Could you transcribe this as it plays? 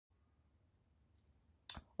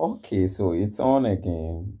Okay, so it's on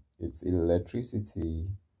again. It's electricity,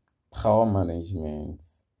 power management,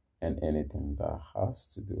 and anything that has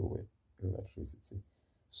to do with electricity.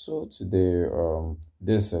 So today,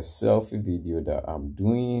 this is a selfie video that I'm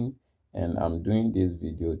doing, and I'm doing this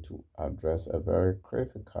video to address a very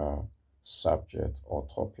critical subject or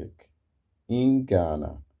topic in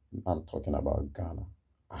Ghana. I'm talking about Ghana,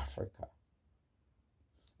 Africa.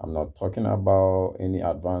 I'm not talking about any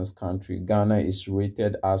advanced country. Ghana is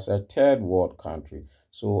rated as a third world country.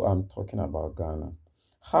 So I'm talking about Ghana.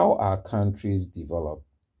 How are countries developed?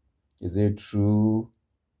 Is it through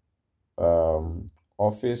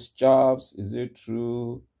office jobs? Is it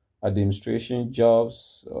through administration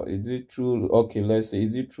jobs? Or is it through, okay, let's say,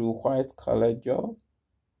 is it through white collar job?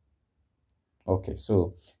 Okay,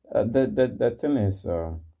 so the thing is,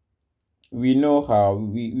 we know how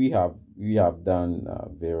we have done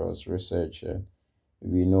various research.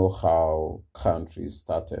 We know how countries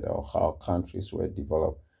started or how countries were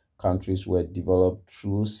developed. Countries were developed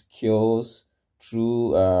through skills,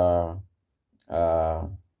 through uh,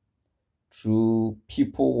 through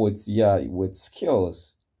people with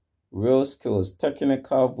skills, real skills,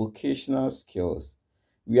 technical, vocational skills.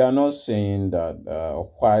 We are not saying that a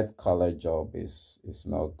white collar job is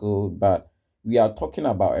not good, but we are talking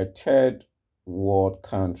about a third world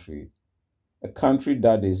country, a country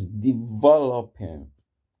that is developing.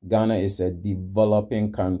 Ghana is a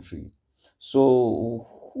developing country.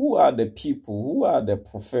 So who are the people? Who are the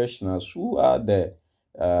professionals? Who are the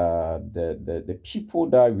people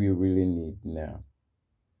that we really need now?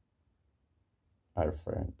 My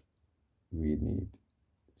friend, we need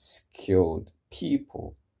skilled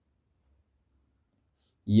people.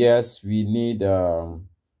 Yes, we need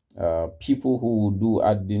people who will do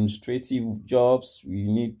administrative jobs. We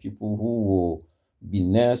need people who will be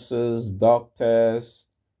nurses, doctors,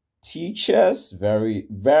 teachers. Very,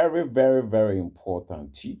 very, very, very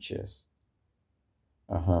important. Teachers.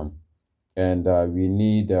 And we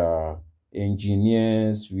need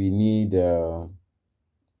engineers. We need a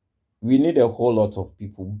whole lot of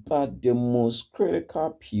people. But the most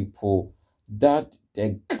critical people that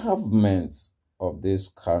the government of this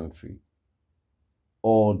country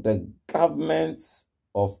or the governments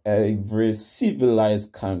of every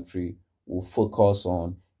civilized country will focus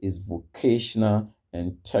on is vocational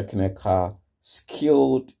and technical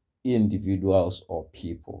skilled individuals or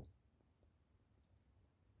people.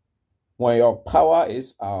 When your power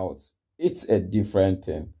is out, it's a different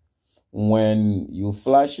thing. When you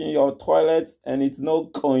flush in your toilet and it's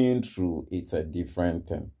not going through, it's a different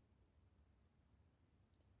thing.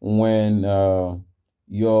 When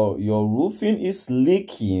your roofing is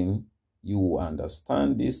leaking, you will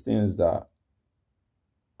understand these things that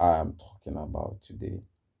I am talking about today.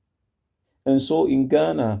 And so in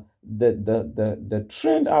Ghana, the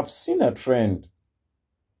trend, I've seen a trend.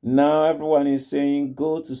 Now everyone is saying,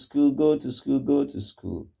 go to school, go to school, go to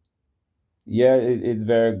school. Yeah, it's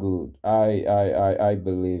very good. I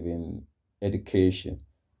believe in education,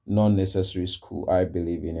 not necessary school. I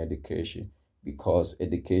believe in education because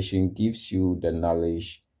education gives you the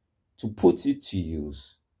knowledge to put it to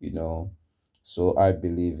use, So I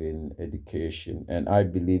believe in education, and I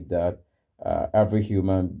believe that every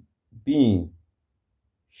human being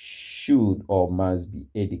should or must be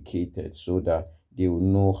educated so that they will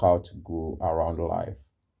know how to go around life.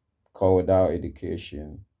 Because without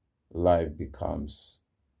education, life becomes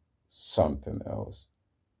something else.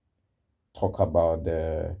 Talk about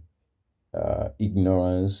the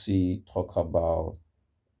ignorance, talk about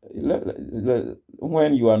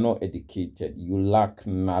when you are not educated, you lack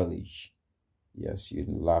knowledge. Yes, you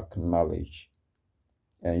lack knowledge.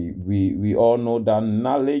 And we all know that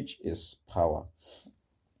knowledge is power.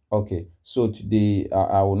 Okay, so today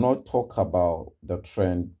I will not talk about the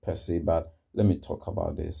trend per se, but let me talk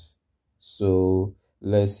about this. So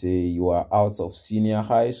let's say you are out of senior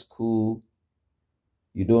high school,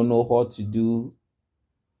 you don't know what to do.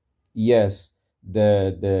 Yes, the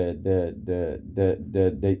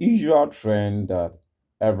usual trend that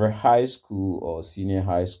every high school or senior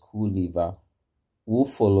high school leaver will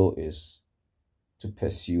follow is to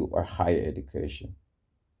pursue a higher education.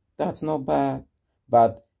 That's not bad,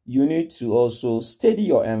 but you need to also study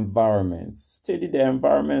your environment, study the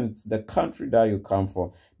environment, the country that you come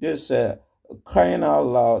from. This crying out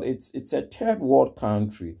loud, it's a third world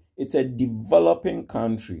country. It's a developing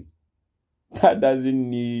country that doesn't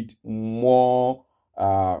need more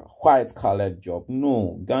white collar job.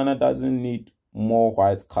 No, Ghana doesn't need more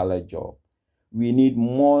white collar job. We need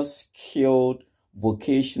more skilled,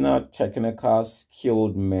 vocational, technical,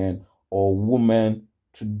 skilled men or women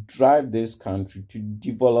to drive this country, to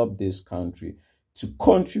develop this country, to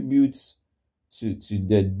contribute to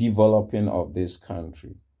the developing of this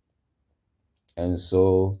country. And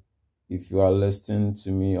so if you are listening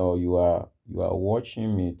to me, or you are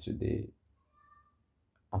watching me today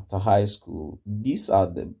after high school, these are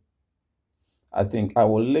the, I think I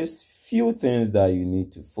will list few things that you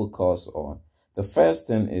need to focus on. The first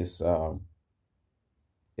thing is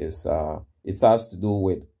it has to do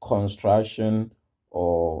with construction,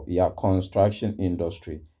 or construction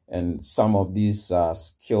industry. And some of these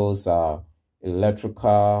skills are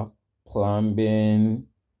electrical, plumbing,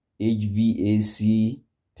 HVAC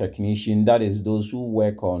technician. That is those who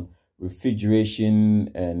work on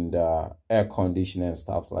refrigeration and air conditioning and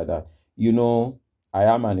stuff like that. You know, I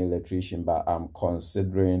am an electrician, but I'm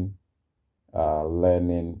considering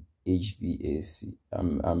learning HVAC.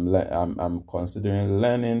 I'm considering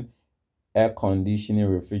learning air conditioning,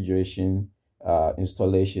 refrigeration,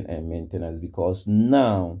 installation and maintenance, because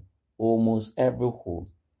now almost every home,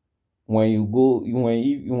 when you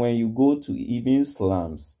go to even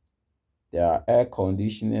slums, there are air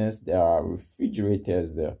conditioners, there are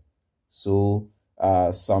refrigerators there. So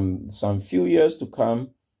some few years to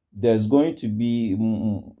come, there's going to be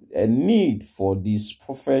a need for these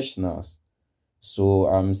professionals. So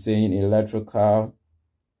I'm saying electrical,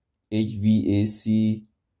 HVAC,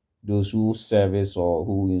 those who service or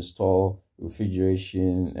who install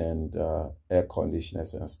refrigeration and air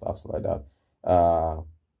conditioners and stuff like that.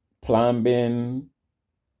 Plumbing,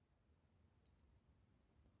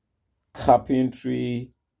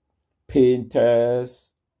 carpentry,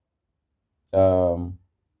 painters,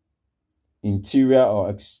 interior or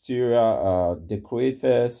exterior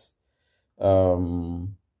decorators,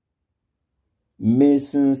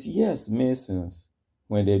 masons. Yes, masons.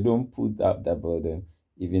 When they don't put up the building,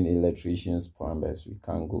 even electricians, plumbers, we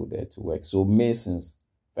can't go there to work. So masons,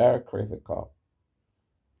 very critical.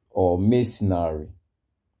 Or masonry.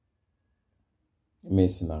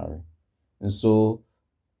 And so,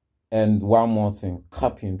 and one more thing,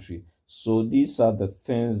 carpentry. So these are the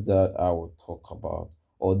things that I will talk about,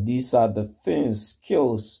 or these are the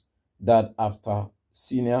skills that after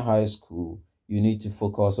senior high school, you need to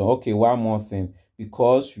focus on. Okay, one more thing,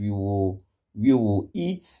 because we will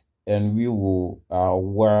eat and we will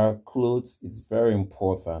wear clothes. It's very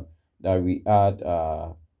important that we add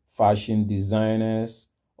fashion designers,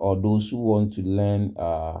 or those who want to learn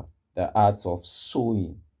the art of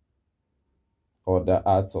sewing, or the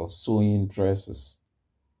art of sewing dresses.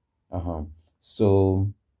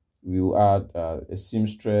 So we will add a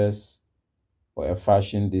seamstress or a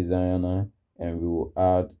fashion designer, and we will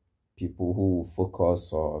add people who will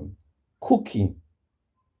focus on cooking,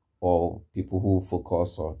 or people who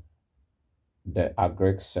focus on the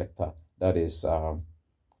agri sector, that is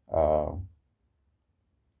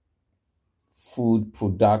food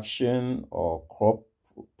production or crop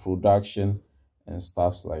production and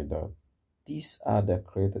stuff like that. These are the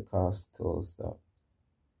critical skills that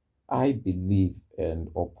I believe, and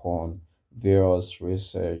upon various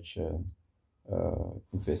research and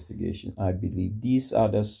investigation, I believe these are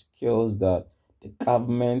the skills that the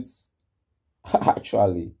governments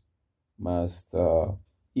actually must,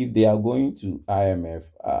 if they are going to IMF,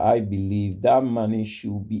 I believe that money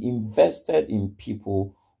should be invested in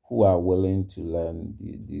people who are willing to learn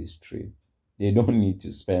this trade. They don't need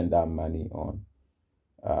to spend that money on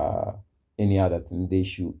any other thing. They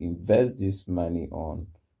should invest this money on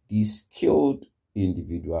these skilled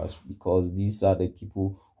individuals, because these are the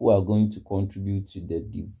people who are going to contribute to the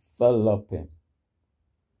developing,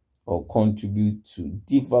 or contribute to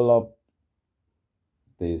develop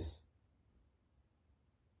this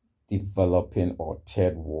developing or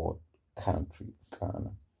third world country,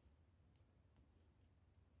 Ghana.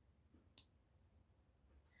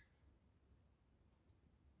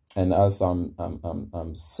 And as I'm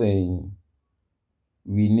saying,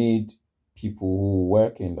 we need people who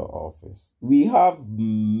work in the office. We have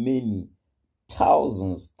many,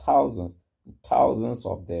 thousands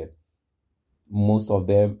of them. Most of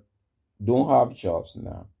them don't have jobs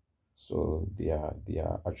now, so they are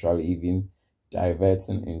actually even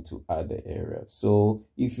diverting into other areas. So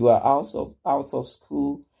if you are out of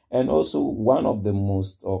school, and also one of the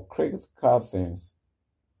most critical things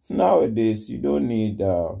nowadays, you don't need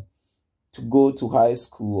to go to high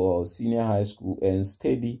school or senior high school and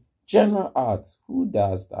study general arts. Who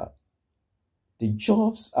does that? The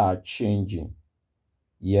jobs are changing.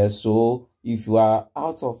 Yes, so if you are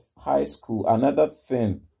out of high school, another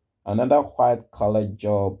white collar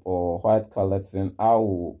job or white collar thing, I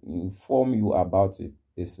will inform you about it.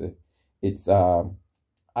 It's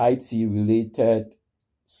IT related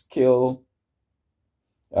skill,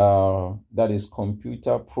 that is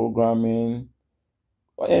computer programming,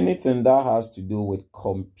 anything that has to do with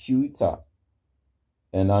computer.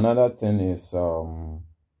 And another thing is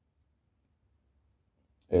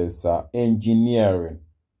engineering,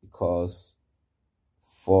 because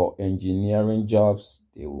for engineering jobs,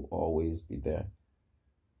 they will always be there.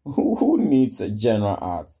 Who needs a general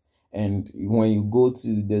arts? And when you go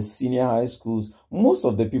to the senior high schools, most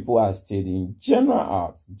of the people are studying general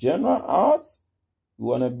arts. General arts? You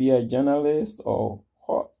want to be a journalist or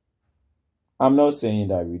what? I'm not saying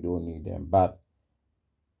that we don't need them, but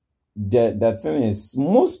the thing is,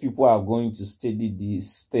 most people are going to study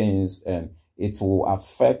these things, and it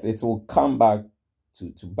will come back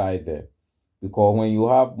to bite them. Because when you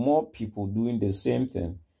have more people doing the same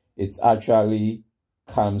thing, it's actually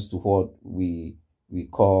comes to what we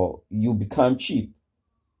call, you become cheap.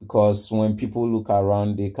 Because when people look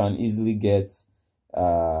around, they can easily get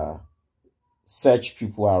search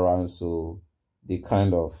people around, so they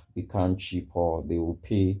kind of become cheap, or they will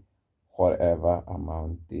pay whatever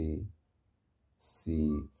amount they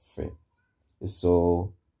see fit.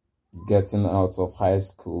 So getting out of high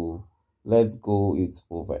school, let's go it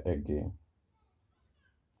over again.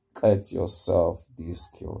 Get yourself these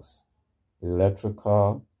skills: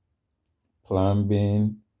 electrical,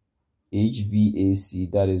 plumbing,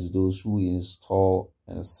 HVAC, that is those who install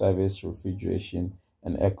and service refrigeration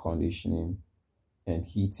and air conditioning and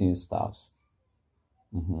heating staffs.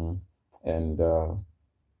 And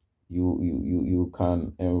you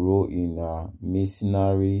can enroll in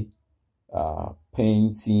masonry,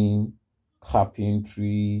 painting,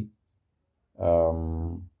 carpentry,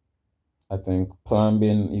 I think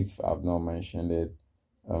plumbing, if I've not mentioned it,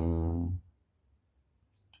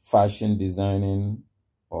 fashion designing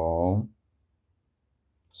or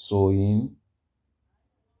sewing,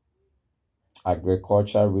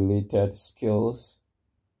 agriculture related skills,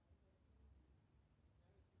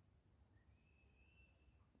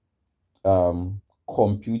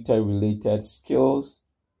 computer related skills,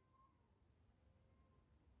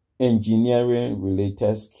 engineering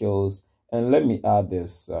related skills, and let me add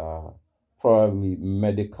this, probably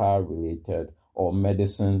medical related or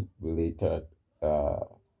medicine related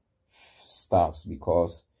stuffs,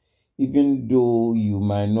 because even though you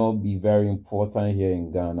might not be very important here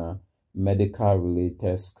in Ghana, medical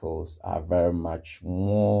related skills are very much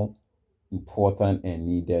more important and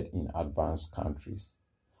needed in advanced countries.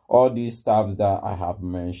 All these stuffs that I have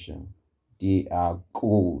mentioned, they are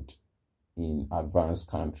gold in advanced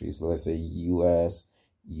countries, let's say US,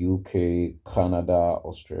 UK, Canada,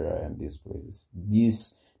 Australia, and these places.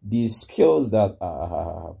 These skills that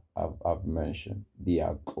I've mentioned, they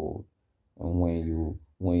are gold. And when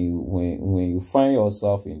you find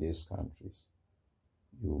yourself in these countries,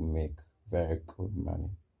 you make very good money.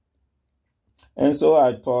 And so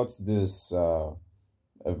I thought this a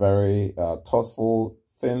very thoughtful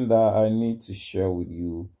thing that I need to share with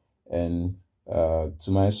you. And to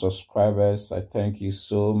my subscribers, I thank you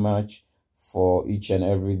so much for each and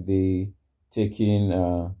every day taking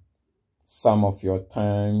some of your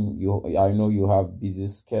time. I know you have busy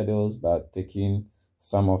schedules, but taking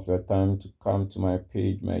some of your time to come to my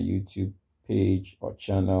page, my YouTube page or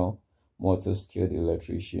channel, Multi-Skilled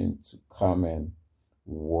Electrician, to come and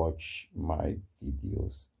watch my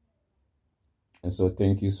videos. And so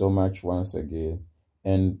thank you so much once again.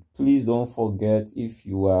 And please don't forget, if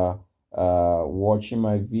you are watching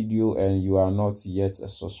my video and you are not yet a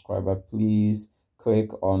subscriber, please click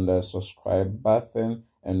on the subscribe button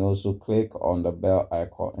and also click on the bell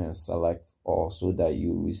icon and select all, so that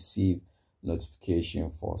you receive notification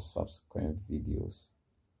for subsequent videos.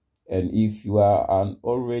 And if you are an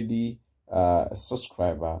already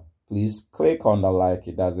subscriber, please click on the like.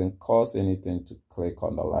 It doesn't cost anything to click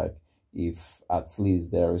on the like, if at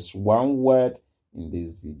least there is one word in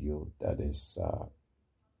this video that is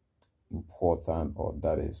important, or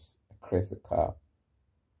that is a critical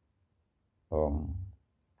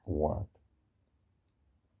word.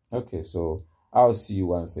 Okay, so I'll see you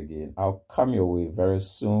once again. I'll come your way very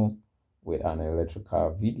soon with an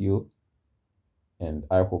electrical video, and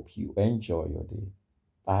I hope you enjoy your day.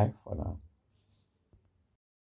 Bye for now.